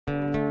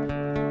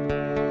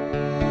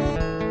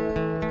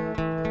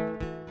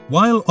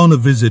While on a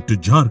visit to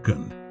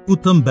Jharkhand,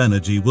 Uttam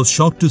Banerjee was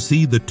shocked to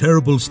see the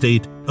terrible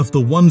state of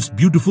the once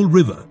beautiful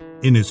river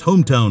in his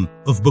hometown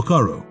of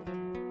Bokaro.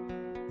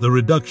 The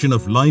reduction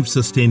of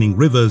life-sustaining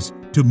rivers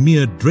to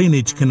mere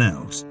drainage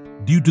canals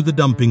due to the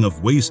dumping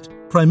of waste,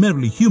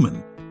 primarily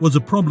human, was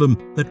a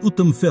problem that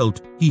Uttam felt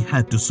he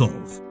had to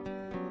solve.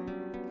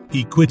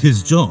 He quit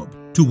his job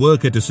to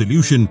work at a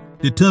solution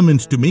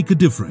determined to make a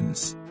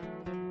difference.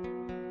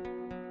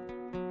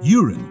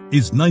 Urine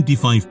is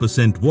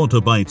 95% water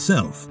by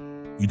itself.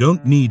 You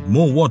don't need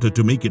more water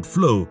to make it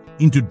flow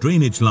into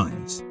drainage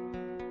lines.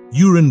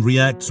 Urine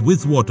reacts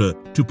with water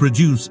to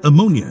produce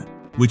ammonia,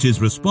 which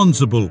is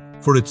responsible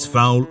for its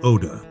foul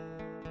odor.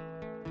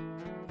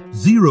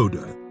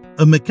 Zerodor,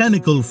 a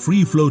mechanical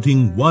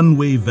free-floating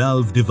one-way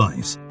valve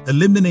device,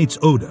 eliminates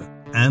odor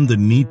and the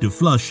need to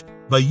flush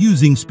by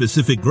using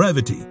specific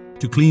gravity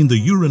to clean the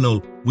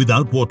urinal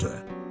without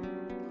water.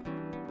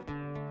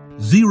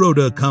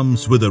 Zerodor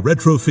comes with a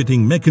retrofitting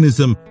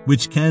mechanism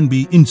which can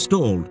be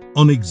installed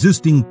on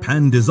existing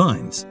pan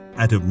designs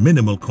at a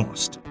minimal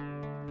cost.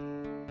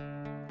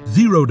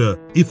 Zerodor,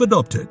 if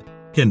adopted,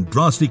 can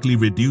drastically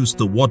reduce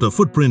the water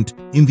footprint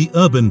in the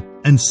urban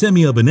and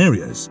semi-urban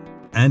areas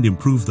and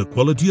improve the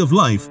quality of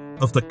life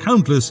of the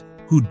countless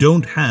who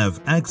don't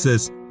have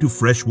access to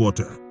fresh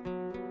water.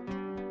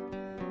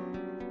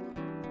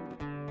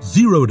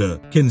 Zerodor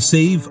can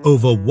save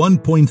over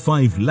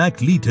 1.5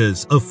 lakh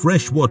liters of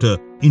fresh water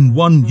in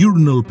one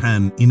urinal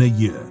pan in a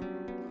year.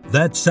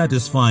 That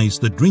satisfies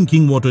the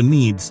drinking water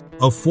needs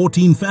of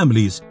 14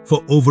 families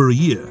for over a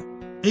year.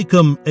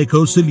 Ecom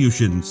Eco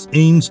Solutions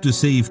aims to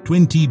save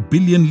 20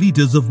 billion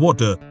liters of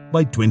water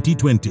by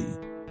 2020.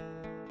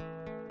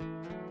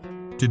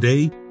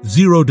 Today,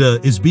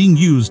 Zerodor is being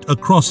used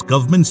across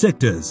government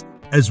sectors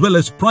as well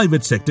as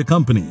private sector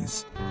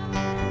companies.